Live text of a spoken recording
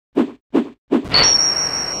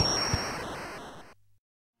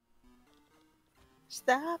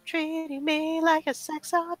Stop treating me like a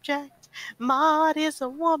sex object. Maud is a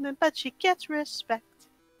woman, but she gets respect.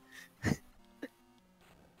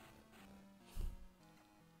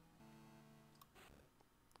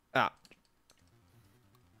 Ah.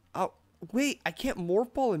 Oh, wait, I can't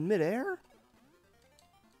morph ball in midair?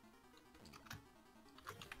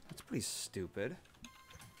 That's pretty stupid.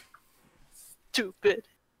 Stupid.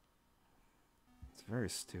 It's very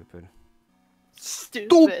stupid.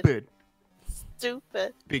 Stupid.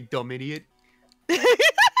 Stupid. Big dumb idiot. I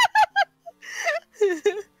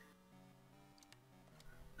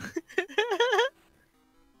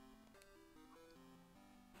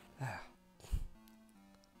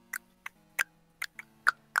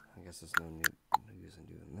guess there's no use in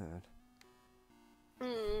doing that.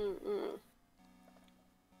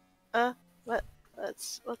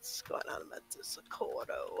 What's going on in my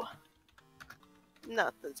Disaccordo?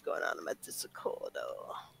 Nothing's going on in my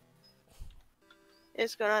Disaccordo.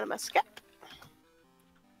 It's going on in my scap.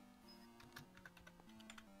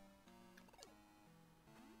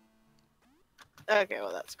 Okay,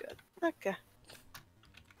 well that's good. Okay.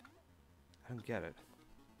 I don't get it.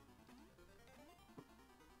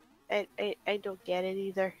 I don't get it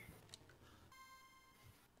either.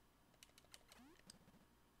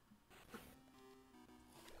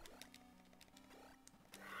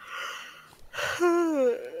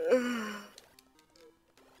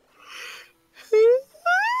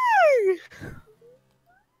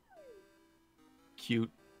 Cute.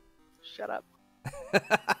 Shut up.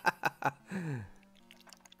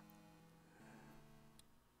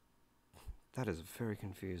 That is very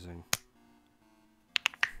confusing.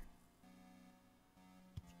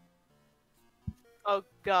 Oh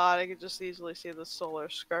god, I could just easily see the solar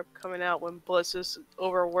scarp coming out when Bliss is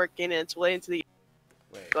overworking its way into the...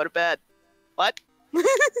 Wait. Go to bed. What?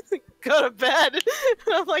 Go to bed.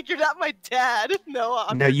 I'm like, you're not my dad. No,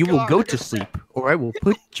 I'm Now your you will go guard. to sleep, or I will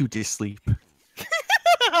put you to sleep.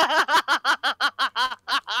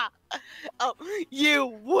 Oh, you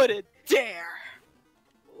wouldn't dare.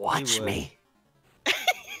 Watch would. me.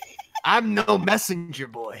 I'm no messenger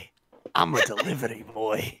boy. I'm a delivery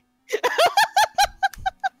boy.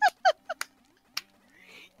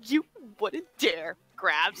 You wouldn't dare.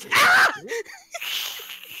 Grabs.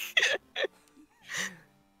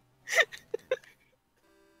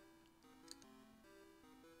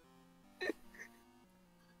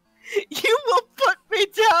 You will put me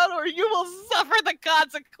down or you will suffer the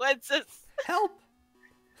consequences. Help!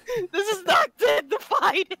 This is not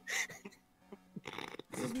dignified.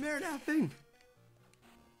 This is mere nothing.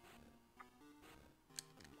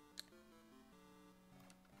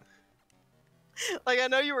 Like, I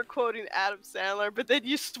know you were quoting Adam Sandler, but then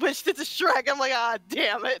you switched it to Shrek. I'm like, ah,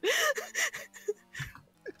 damn it.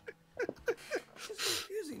 It's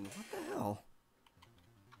confusing. What the hell?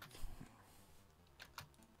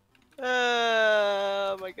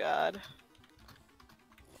 Oh my god.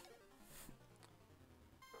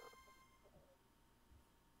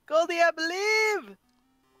 Goldie, I believe!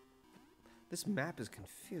 This map is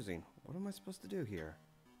confusing. What am I supposed to do here?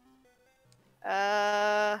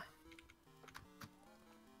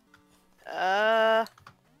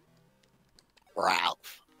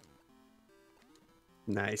 Ralph.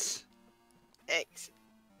 Nice. Thanks.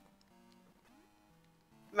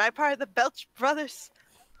 Am I part of the Belch brothers?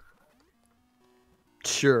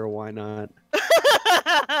 Sure, why not?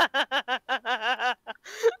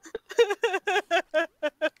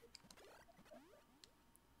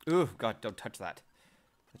 Ooh, God, don't touch that.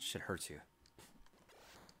 That shit hurts you.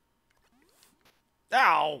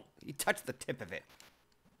 Ow! You touched the tip of it.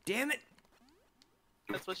 Damn it!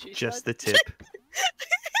 That's what she Just said. the tip.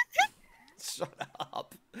 Shut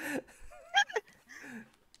up.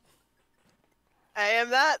 I am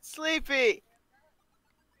not sleepy.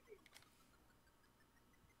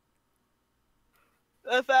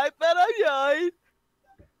 The fact that I'm young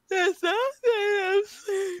does not mean I'm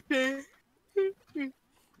sleepy.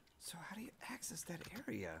 So how do you access that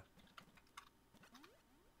area?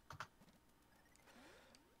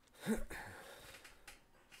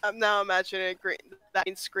 I'm now imagining a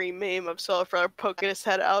green screen meme of Soulflower poking his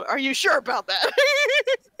head out. Are you sure about that?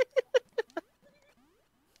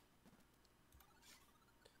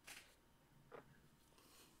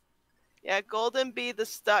 Yeah, Golden be the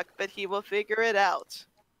stuck, but he will figure it out.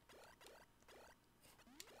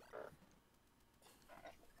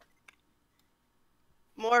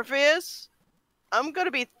 Morpheus, I'm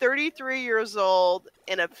gonna be 33 years old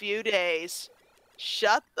in a few days.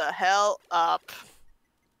 Shut the hell up.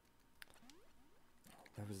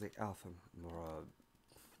 That was the Alpha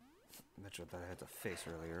Metroid that I had to face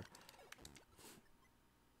earlier.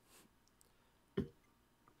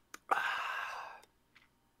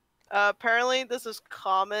 Apparently, this is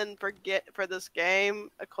common for this game,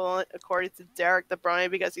 according to Derek the Brony,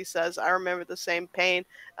 because he says, "I remember the same pain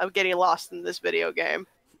of getting lost in this video game."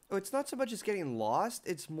 Oh, it's not so much as getting lost.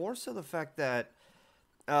 It's more so the fact that,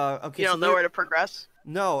 okay, You so don't know where to progress.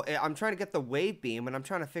 no, I'm trying to get the wave beam, and I'm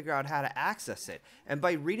trying to figure out how to access it. And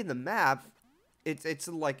by reading the map, it's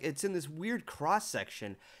like it's in this weird cross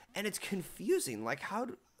section, and it's confusing. Like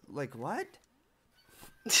like what?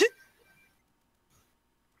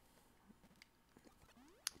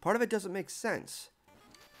 Part of it doesn't make sense.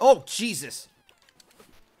 Oh, Jesus!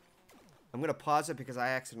 I'm going to pause it because I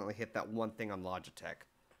accidentally hit that one thing on Logitech.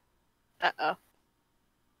 Uh-oh.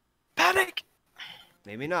 Panic!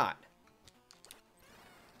 Maybe not.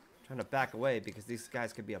 I'm trying to back away because these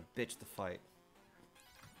guys could be a bitch to fight.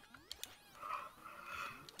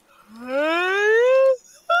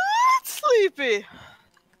 Sleepy! Get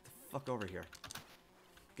the fuck over here.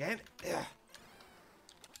 Damn it. Ugh.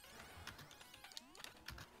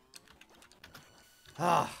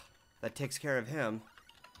 Ah, that takes care of him.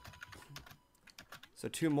 So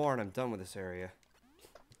 2 more and I'm done with this area.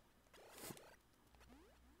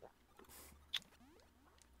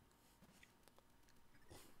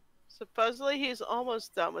 Supposedly he's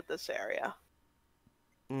almost done with this area.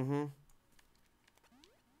 Mm-hmm.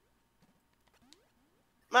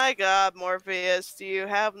 My God, Morpheus, do you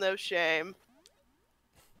have no shame?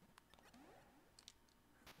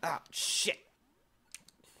 Ah, shit.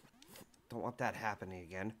 Don't want that happening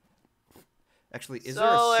again. Actually, is there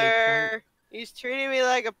a save point? He's treating me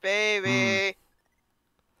like a baby.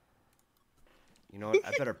 You know what?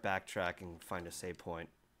 I better backtrack and find a save point.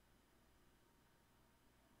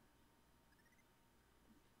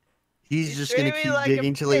 He's just gonna keep like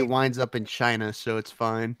digging till he winds up in China, so it's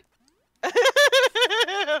fine.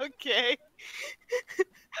 Okay.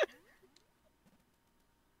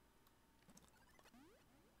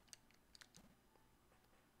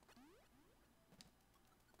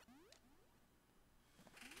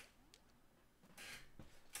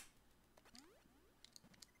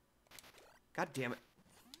 God damn it.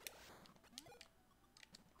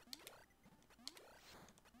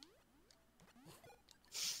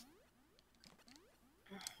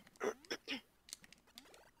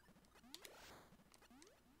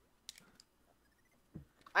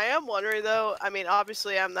 I am wondering though, I mean,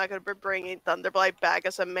 obviously I'm not going to be bringing Thunderblight back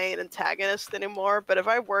as a main antagonist anymore, but if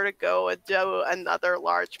I were to go and do another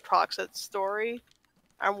large Proxet story,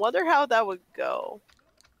 I wonder how that would go.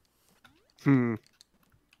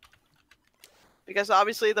 Because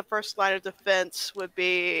obviously the first line of defense would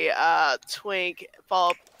be Twink,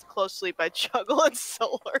 followed closely by Juggle and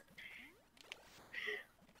Solar.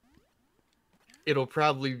 It'll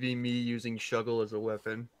probably be me using Shuggle as a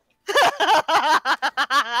weapon.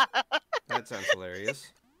 That sounds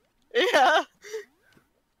hilarious. Yeah.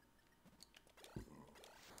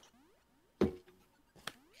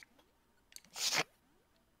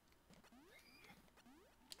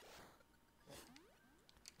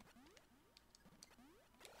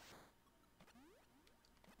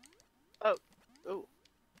 Oh. Ooh.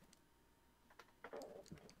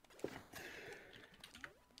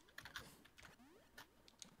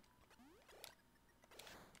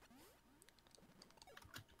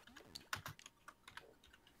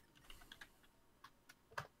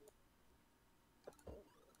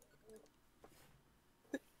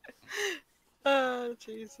 Oh,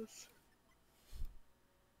 Jesus.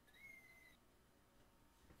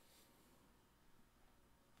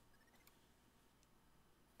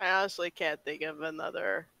 I honestly can't think of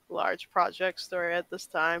another large project story at this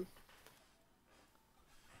time.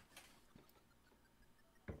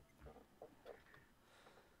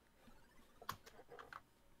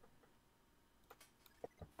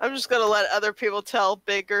 I'm just gonna let other people tell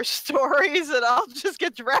bigger stories and I'll just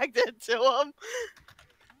get dragged into them.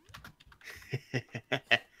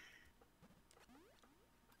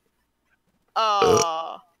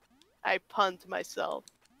 Oh, I punned myself.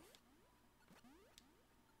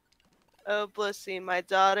 Oh, Blissy, my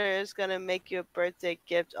daughter is gonna make you a birthday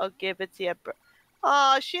gift. I'll give it to you.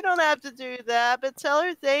 Oh, she don't have to do that, but tell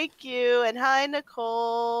her thank you and hi,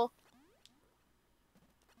 Nicole.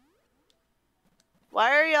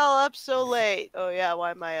 Why are y'all up so late? Oh yeah,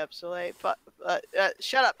 why am I up so late?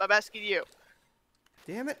 Shut up, I'm asking you.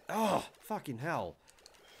 Damn it. Oh, fucking hell.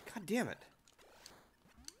 God damn it.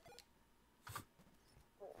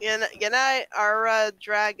 Good night, our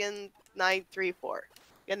Dragon 934.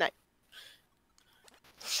 Good night.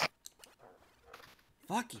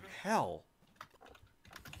 Fucking hell.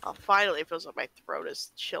 Oh, finally, it feels like my throat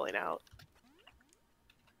is chilling out.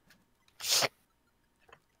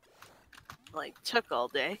 Like, took all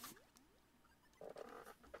day.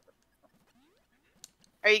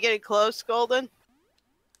 Are you getting close, Golden?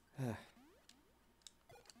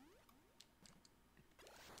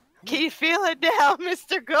 Can you feel it now,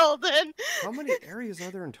 Mr. Golden? How many areas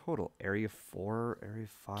are there in total? Area 4, Area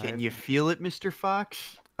 5? Can you feel it, Mr.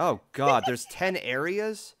 Fox? Oh, God, there's 10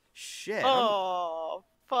 areas? Shit. Oh,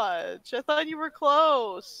 fudge. I thought you were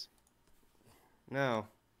close. No.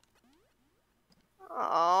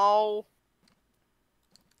 Oh.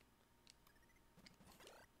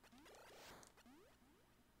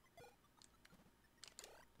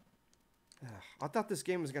 I thought this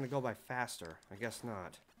game was going to go by faster. I guess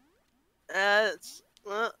not.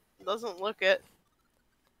 Doesn't look it.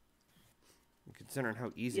 Considering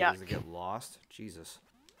how easy it is to get lost. Jesus.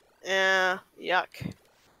 Yeah, yuck.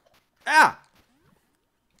 Ah!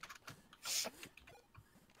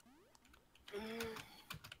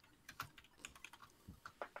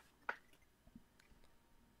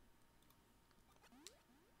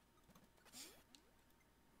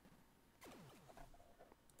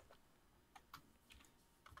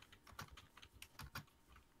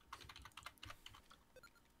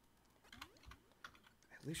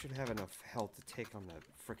 At least should have enough health to take on the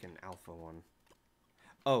frickin' alpha one.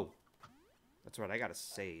 Oh. That's right, I gotta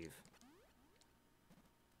save.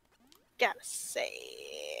 Gotta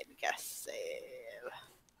save. Gotta save.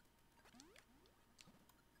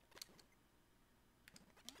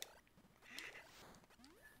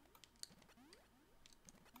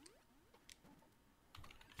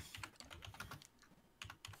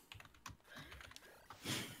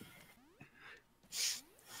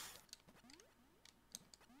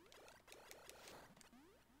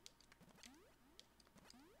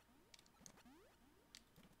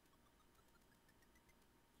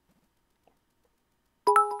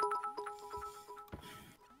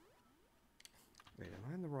 Wait,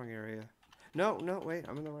 am I in the wrong area? No, no, wait,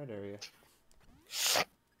 I'm in the right area.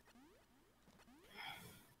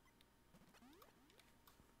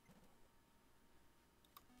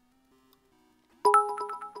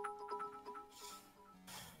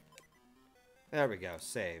 There we go,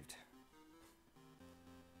 saved.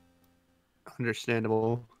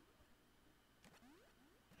 Understandable.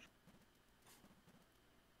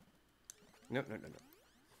 No, no, no, no.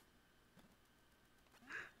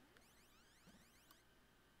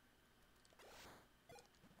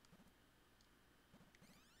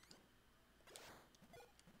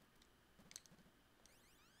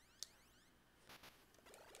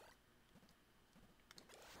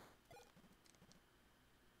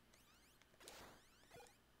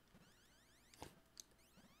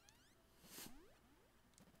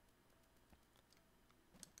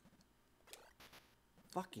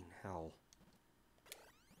 Fucking hell.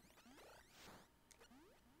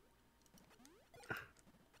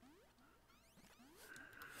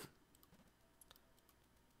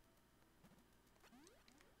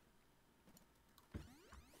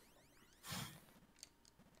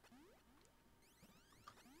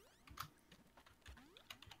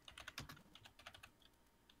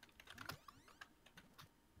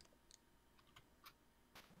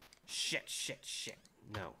 Shit, shit, shit.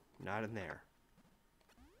 No, not in there.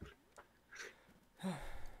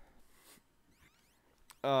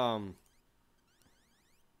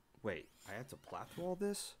 Wait, I have to platform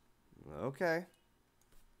this? Okay.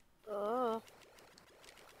 Oh.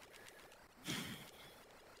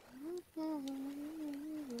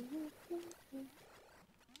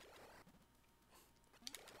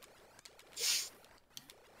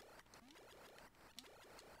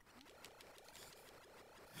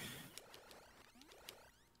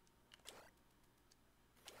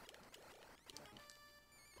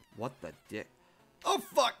 What the dick? Oh,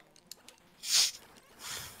 fuck!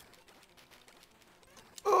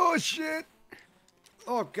 Oh, shit!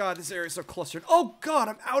 Oh, God, this area's so clustered. Oh, God,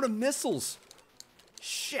 I'm out of missiles!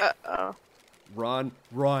 Shit! Uh-oh. Run,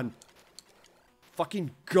 run.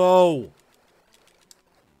 Fucking go!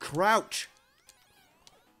 Crouch!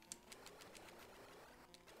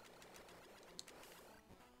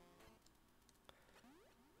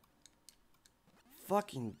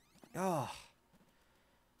 Fucking... Ugh.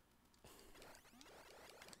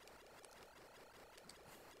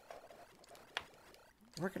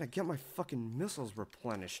 Where can I get my fucking missiles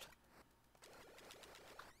replenished?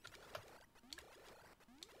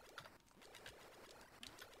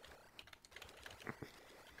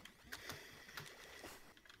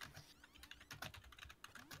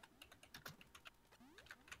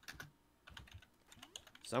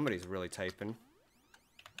 Somebody's really typing.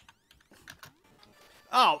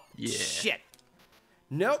 Oh, Yeah. shit.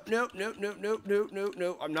 Nope, nope, nope, nope, nope, nope, nope,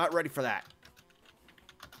 nope. I'm not ready for that.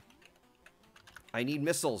 I need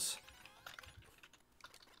missiles.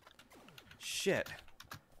 Shit.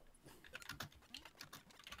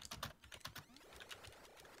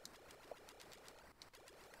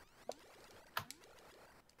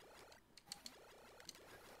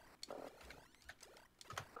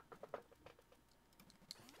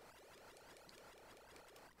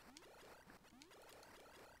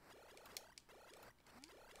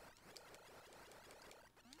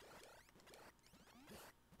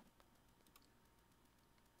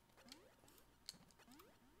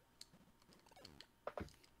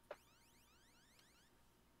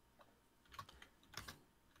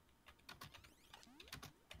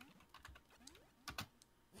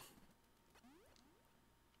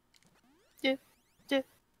 Do, do,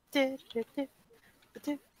 do, do, do,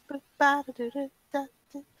 do, do, ba, da, do, do, da,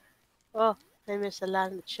 do. Oh, I missed a lot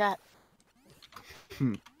in the chat.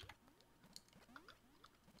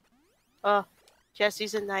 Oh,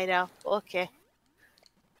 Jesse's a night owl. Okay.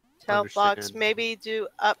 Tell Fox Understandable. maybe do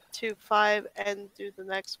up to 5 and do the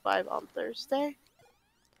next 5 on Thursday.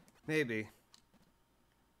 Maybe.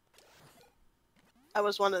 That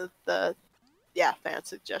was one of the fan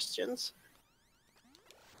suggestions.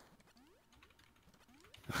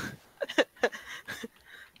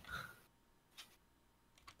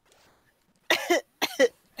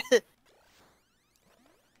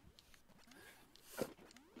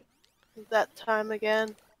 That time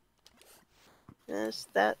again. It's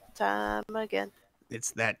that time again.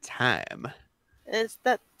 It's that time. It's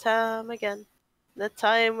that time again. The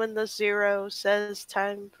time when the 0 says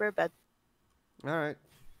time for bed. Alright.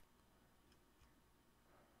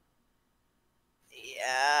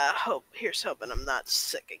 Yeah, here's hoping I'm not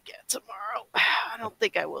sick again tomorrow. I don't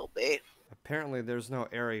think I will be. Apparently there's no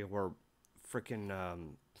area where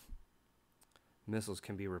frickin' missiles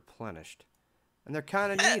can be replenished. And they're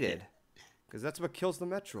kind of needed. Because that's what kills the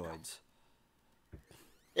Metroids.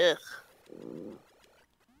 Ugh.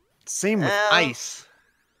 Same with ice.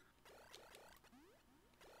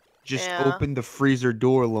 Just open the freezer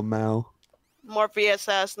door, Lamau. More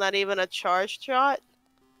VSS, not even a charge shot?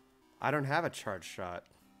 I don't have a charge shot.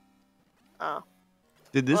 Oh.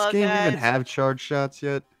 Did this game even have charge shots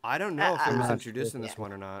yet? I don't know if it was not introduced sure. in this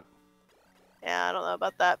one or not. Yeah, I don't know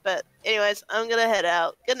about that. But anyways, I'm going to head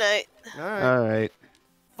out. Good night. Alright. Alright.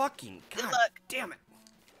 Fucking Good god luck. damn it.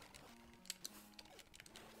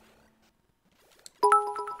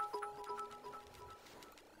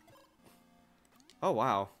 Oh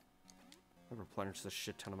wow. I've replenished a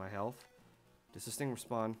shit ton of my health. Does this thing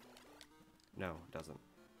respawn? No, it doesn't.